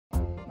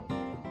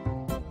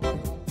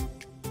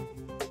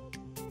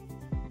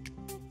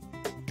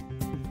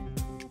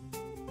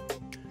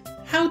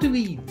do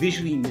we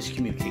visually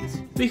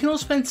miscommunicate? We can all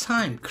spend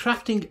time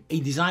crafting a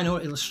design or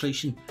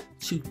illustration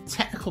to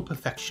technical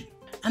perfection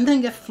and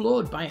then get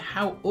floored by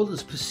how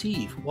others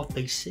perceive what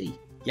they see.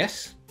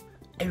 Yes,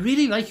 I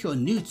really like your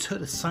new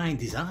toilet sign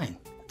design.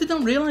 Did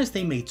not realise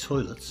they made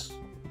toilets.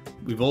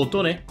 We've all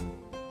done it.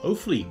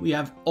 Hopefully we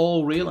have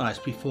all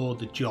realised before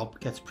the job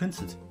gets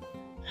printed.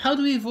 How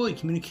do we avoid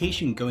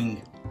communication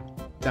going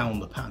down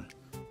the pan?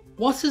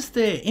 What is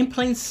there in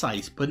plain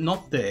sight but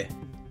not there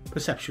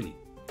perceptually?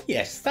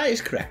 Yes, that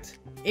is correct.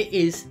 It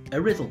is a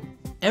riddle.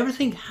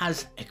 Everything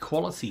has a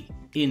quality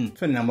in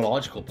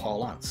phenomenological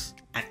parlance,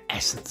 an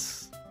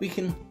essence. We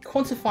can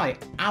quantify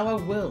our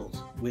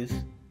world with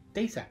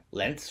data,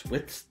 lengths,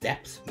 widths,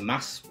 depths,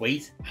 mass,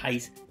 weight,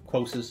 height,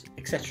 quotas,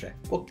 etc.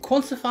 But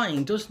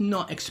quantifying does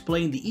not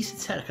explain the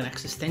esoteric and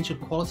existential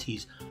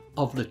qualities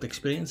of lived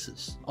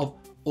experiences, of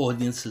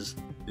audiences'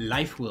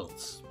 life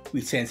worlds.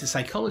 We turn to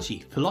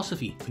psychology,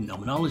 philosophy,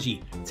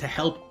 phenomenology to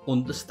help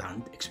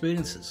understand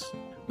experiences.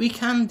 We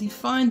can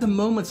define the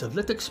moments of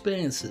lived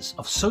experiences,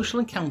 of social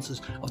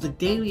encounters, of the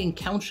daily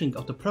encountering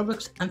of the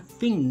products and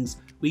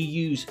things we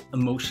use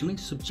emotionally,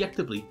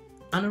 subjectively,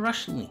 and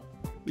irrationally.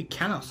 We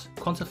cannot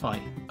quantify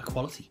a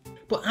quality.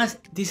 But as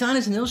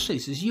designers and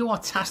illustrators, you are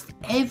tasked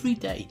every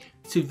day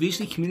to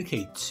visually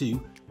communicate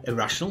to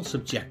irrational,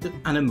 subjective,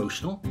 and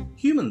emotional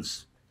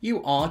humans.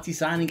 You are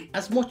designing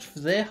as much for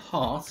their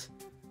heart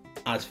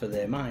as for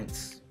their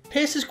minds.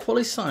 Pearce's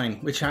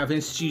Qualisign, which I have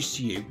introduced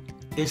to you,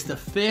 is the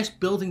first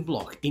building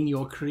block in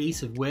your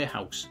creative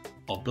warehouse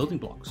of building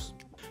blocks.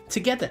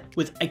 Together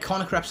with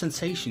iconic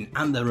representation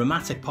and the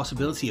romantic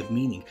possibility of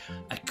meaning,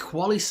 a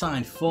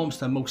Qualisign forms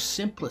the most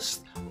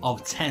simplest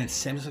of 10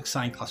 semiotic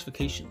sign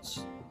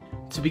classifications.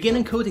 To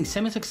begin encoding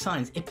semiotic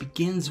signs, it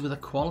begins with a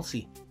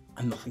quality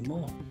and nothing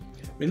more.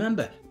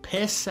 Remember,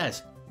 Pearce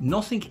says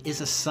nothing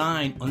is a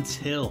sign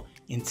until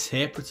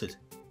interpreted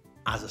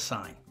as a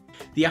sign.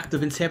 The act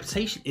of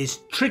interpretation is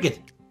triggered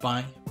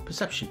by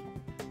perception.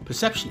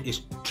 Perception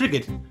is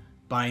triggered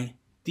by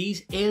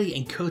these early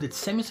encoded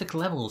semiotic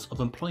levels of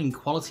employing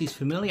qualities,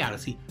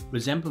 familiarity,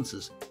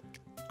 resemblances,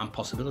 and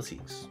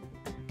possibilities.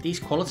 These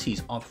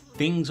qualities are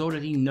things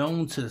already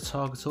known to the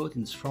target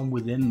audience from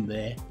within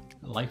their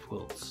life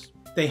worlds.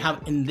 They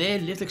have in their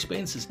lived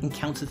experiences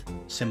encountered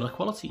similar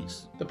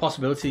qualities. The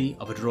possibility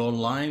of a drawn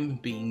line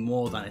being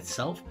more than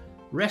itself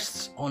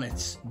rests on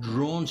its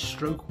drawn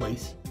stroke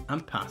weight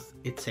and path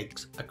it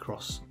takes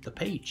across the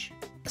page.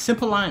 A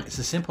simple line is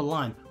a simple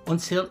line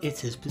until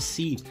it is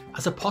perceived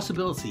as a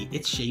possibility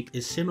its shape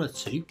is similar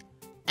to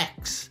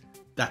X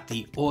that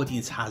the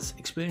audience has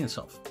experience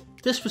of.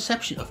 This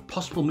perception of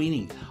possible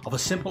meaning of a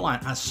simple line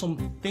as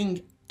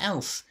something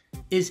else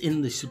is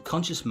in the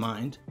subconscious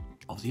mind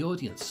of the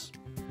audience.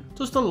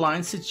 Does the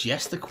line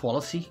suggest the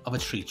quality of a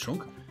tree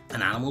trunk,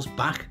 an animal's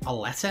back, a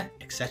letter,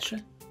 etc.?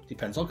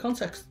 Depends on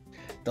context.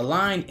 The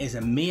line is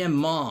a mere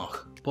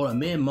mark, but a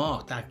mere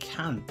mark that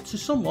can, to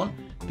someone,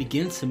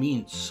 begin to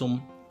mean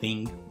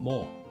something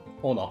more,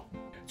 or not.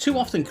 Too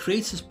often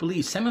creators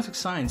believe semiotic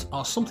signs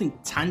are something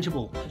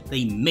tangible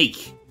they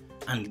make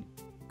and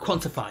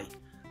quantify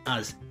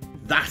as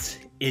that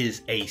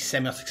is a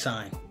semiotic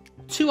sign.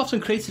 Too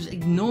often creators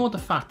ignore the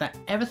fact that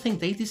everything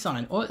they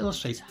design or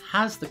illustrate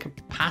has the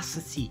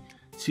capacity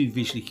to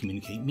visually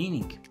communicate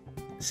meaning.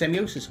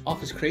 Semiosis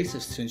offers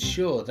creators to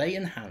ensure they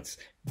enhance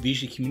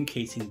visually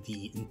communicating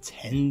the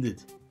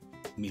intended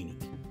meaning.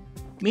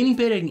 Meaning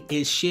bearing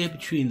is shared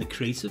between the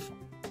creative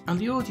and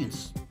the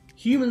audience.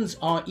 Humans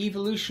are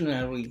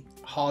evolutionarily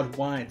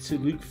hardwired to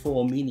look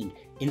for meaning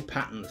in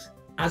patterns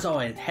as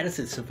our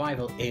inherited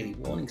survival early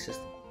warning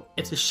system.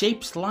 If the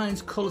shapes,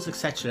 lines, colours,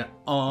 etc.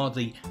 are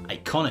the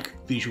iconic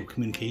visual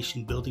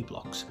communication building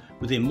blocks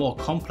within more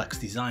complex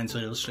designs or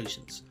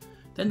illustrations,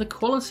 then the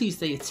qualities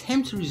they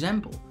attempt to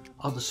resemble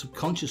are the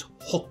subconscious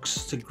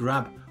hooks to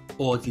grab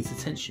audience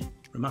attention.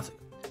 Romantic.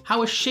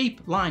 How a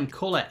shape, line,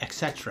 colour,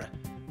 etc.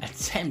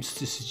 attempts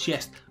to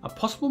suggest a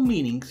possible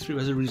meaning through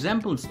as a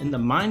resemblance in the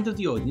mind of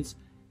the audience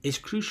is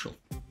crucial.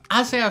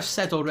 As I have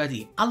said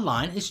already, a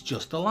line is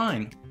just a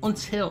line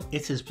until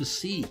it is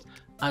perceived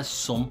as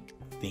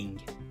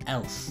something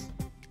else.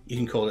 You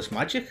can call this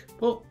magic,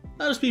 but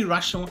let us be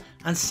rational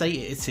and say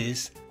it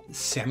is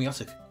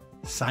semiotic.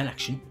 Sign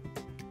action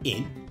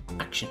in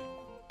action.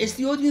 Is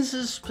the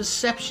audience's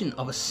perception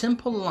of a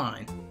simple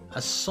line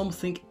as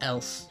something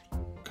else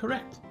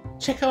correct?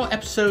 Check out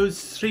episodes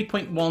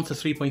 3.1 to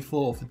 3.4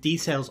 for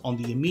details on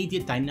the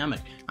immediate dynamic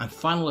and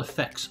final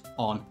effects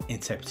on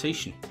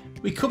interpretation.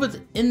 We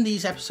covered in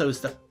these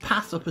episodes the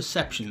path of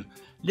perception,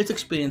 lived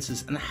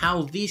experiences, and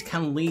how these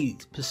can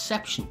lead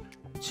perception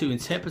to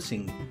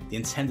interpreting the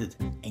intended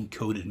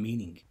encoded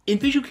meaning. In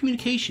visual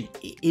communication,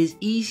 it is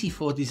easy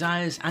for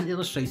designers and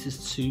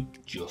illustrators to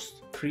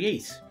just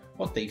create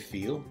what they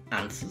feel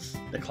answers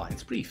the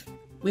client's brief.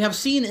 We have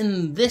seen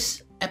in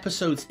this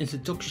episode's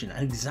introduction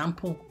an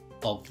example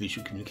of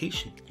visual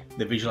communication.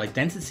 The visual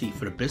identity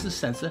for a business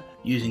center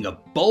using a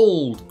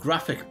bold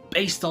graphic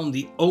based on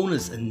the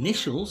owner's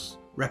initials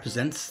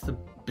represents the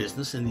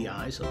business in the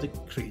eyes of the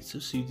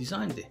creatives who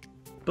designed it.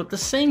 But the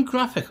same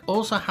graphic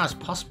also has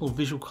possible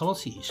visual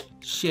qualities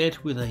shared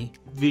with a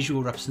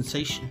visual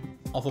representation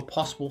of a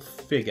possible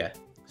figure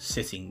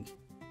sitting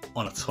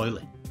on a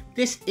toilet.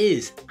 This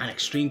is an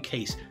extreme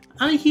case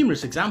and a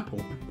humorous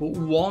example, but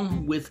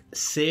one with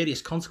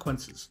serious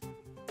consequences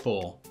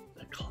for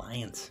the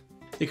client.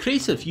 The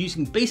creative,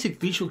 using basic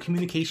visual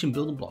communication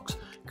building blocks,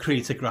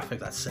 creates a graphic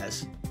that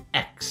says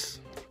X.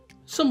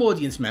 Some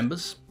audience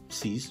members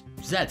sees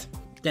Z,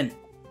 then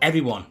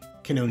everyone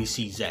can only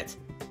see Z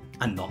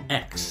and not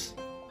X.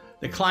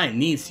 The client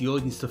needs the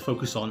audience to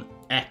focus on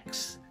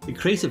X. The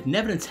creative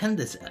never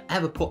intended to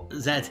ever put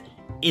Z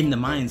in the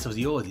minds of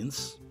the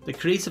audience. The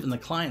creative and the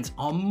client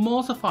are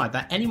mortified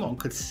that anyone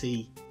could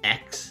see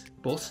X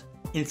but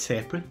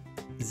interpret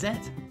Z.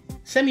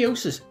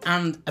 Semiosis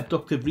and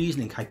abductive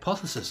reasoning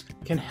hypothesis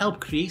can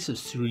help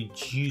creatives to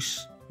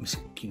reduce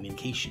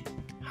miscommunication.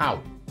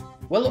 How?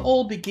 Well, it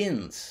all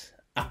begins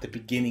at the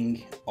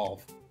beginning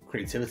of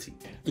creativity.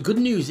 The good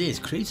news is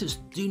creatives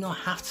do not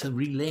have to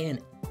relearn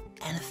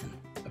anything.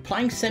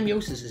 Applying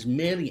semiosis is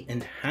merely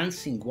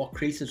enhancing what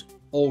creatives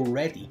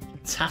already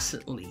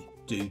tacitly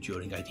do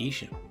during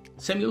ideation.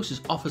 Semiosis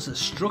offers a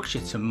structure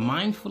to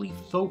mindfully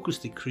focus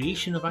the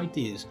creation of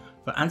ideas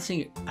for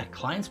answering a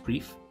client's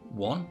brief,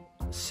 one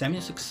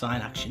semiotic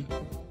sign action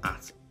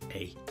at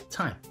a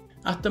time.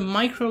 At the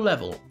micro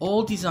level,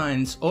 all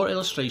designs or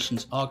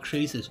illustrations are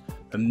created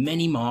from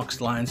many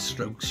marks, lines,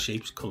 strokes,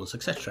 shapes, colours,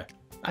 etc.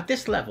 At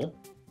this level,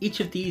 each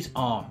of these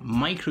are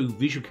micro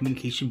visual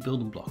communication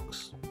building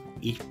blocks.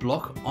 Each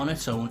block on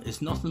its own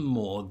is nothing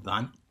more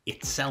than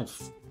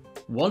itself.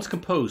 Once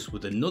composed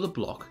with another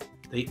block,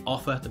 they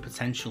offer the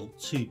potential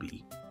to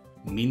be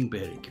meaning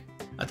bearing.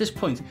 At this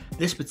point,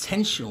 this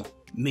potential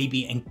may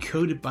be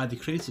encoded by the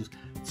creative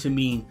to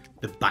mean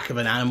the back of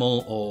an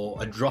animal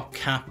or a drop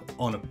cap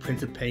on a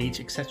printed page,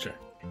 etc.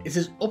 It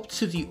is up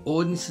to the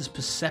audience's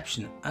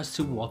perception as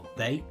to what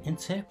they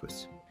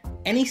interpret.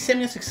 Any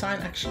semiotic sign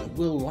action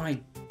will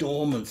lie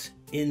dormant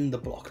in the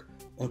block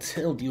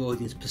until the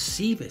audience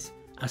perceive it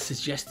as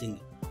suggesting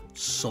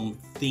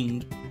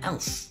something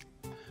else.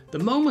 The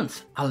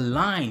moment a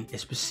line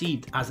is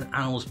perceived as an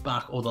animal's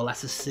back or the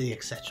letter C,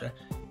 etc.,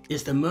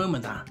 is the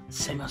moment that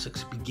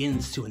semiotics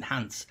begins to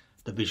enhance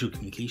the visual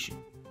communication.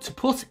 To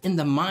put in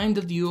the mind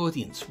of the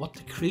audience what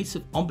the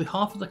creative on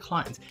behalf of the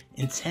client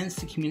intends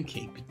to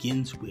communicate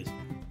begins with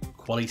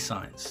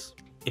Qualisigns.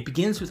 It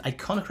begins with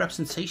iconic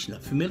representation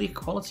of familiar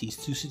qualities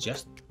to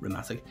suggest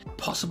romantic,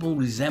 possible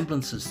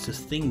resemblances to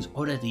things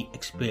already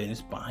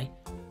experienced by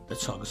the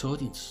target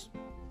audience.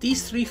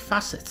 These three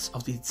facets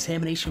of the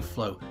determination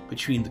flow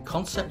between the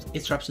concept,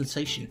 its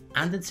representation,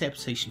 and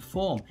interpretation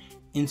form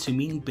into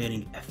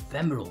meaning-bearing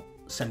ephemeral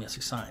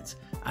semiotic signs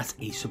at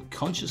a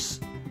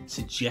subconscious,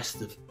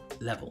 suggestive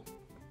level.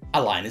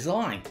 A line is a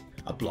line,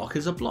 a block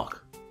is a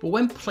block, but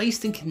when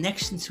placed in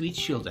connection to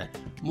each other,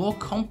 more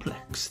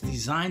complex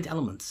designed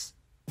elements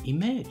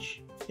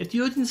emerge. If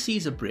the audience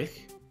sees a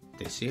brick,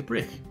 they see a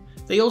brick.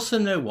 They also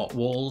know what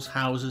walls,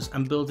 houses,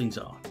 and buildings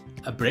are.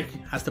 A brick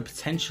has the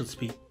potential to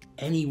be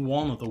any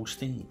one of those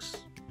things.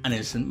 An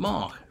innocent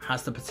mark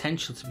has the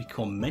potential to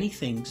become many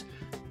things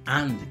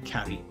and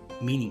carry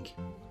meaning.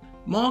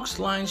 Marks,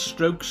 lines,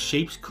 strokes,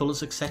 shapes,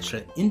 colours,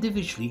 etc.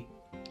 individually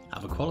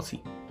have a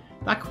quality.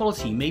 That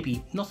quality may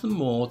be nothing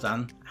more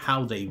than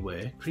how they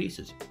were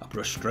created. A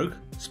brush stroke,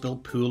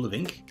 spilled pool of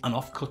ink, an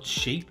off-cut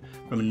shape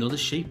from another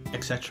shape,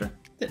 etc.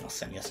 They're not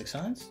semiotic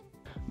signs.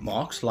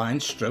 Marks,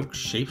 lines, strokes,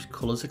 shapes,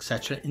 colours,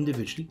 etc.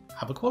 individually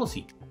have a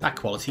quality. That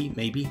quality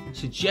may be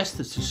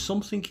suggested to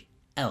something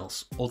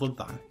else other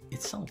than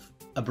itself.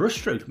 A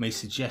brushstroke may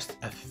suggest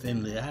a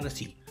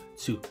familiarity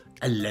to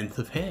a length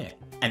of hair.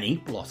 An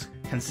ink blot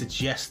can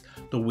suggest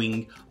the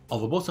wing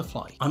of a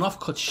butterfly. An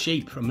off-cut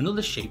shape from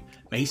another shape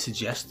may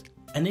suggest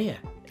an ear,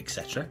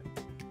 etc.,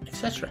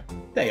 etc.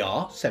 They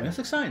are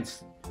semiotic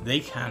signs. They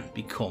can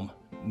become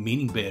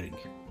meaning-bearing.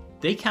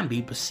 They can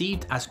be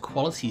perceived as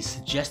qualities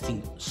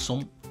suggesting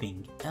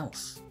something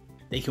else.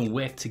 They can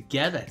work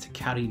together to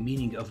carry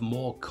meaning of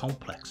more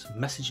complex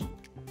messaging.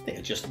 They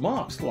are just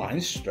marks,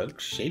 lines,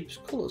 strokes, shapes,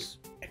 colours,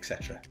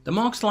 etc. The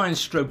marks, lines,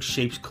 strokes,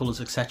 shapes,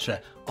 colours,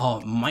 etc.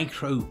 are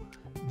micro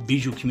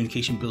visual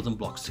communication building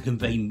blocks to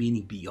convey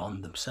meaning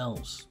beyond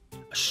themselves.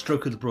 A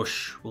stroke of the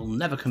brush will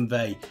never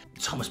convey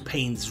Thomas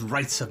Paine's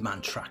Rights of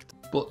Man tract,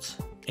 but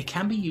it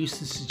can be used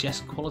to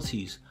suggest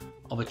qualities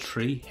of a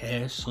tree,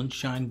 hair,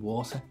 sunshine,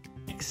 water,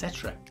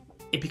 etc.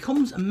 It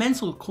becomes a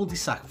mental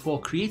cul-de-sac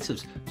for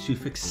creatives to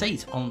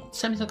fixate on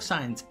semiotic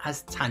signs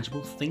as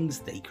tangible things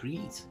they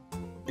create.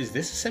 Is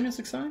this a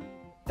semiotic sign?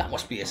 That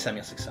must be a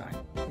semiotic sign.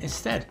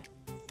 Instead,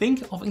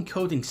 think of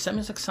encoding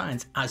semiotic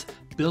signs as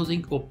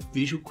building up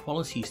visual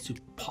qualities to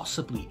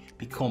possibly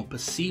become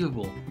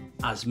perceivable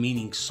as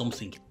meaning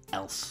something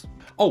else.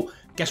 Oh,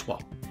 guess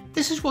what?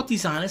 This is what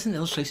designers and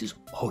illustrators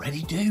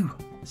already do.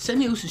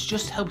 Semiosis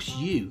just helps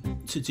you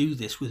to do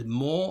this with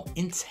more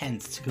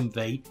intent to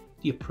convey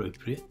the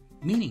appropriate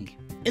meaning.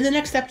 In the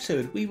next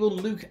episode, we will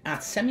look at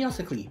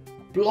semiotically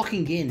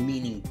blocking in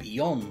meaning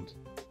beyond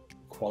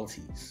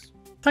qualities.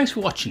 Thanks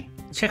for watching.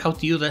 Check out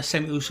the other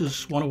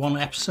Semiosis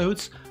 101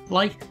 episodes,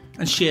 like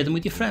and share them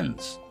with your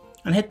friends.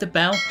 And hit the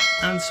bell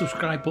and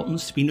subscribe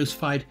buttons to be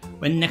notified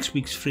when next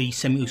week's free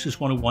Semiosis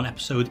 101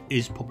 episode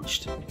is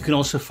published. You can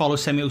also follow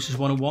Semiosis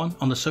 101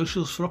 on the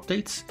socials for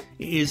updates.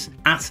 It is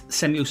at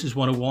Semiosis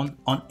 101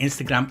 on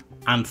Instagram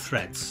and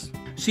Threads.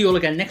 See you all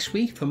again next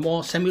week for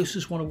more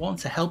Semiosis 101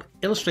 to help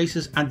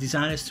illustrators and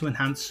designers to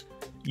enhance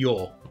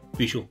your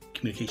visual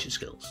communication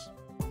skills.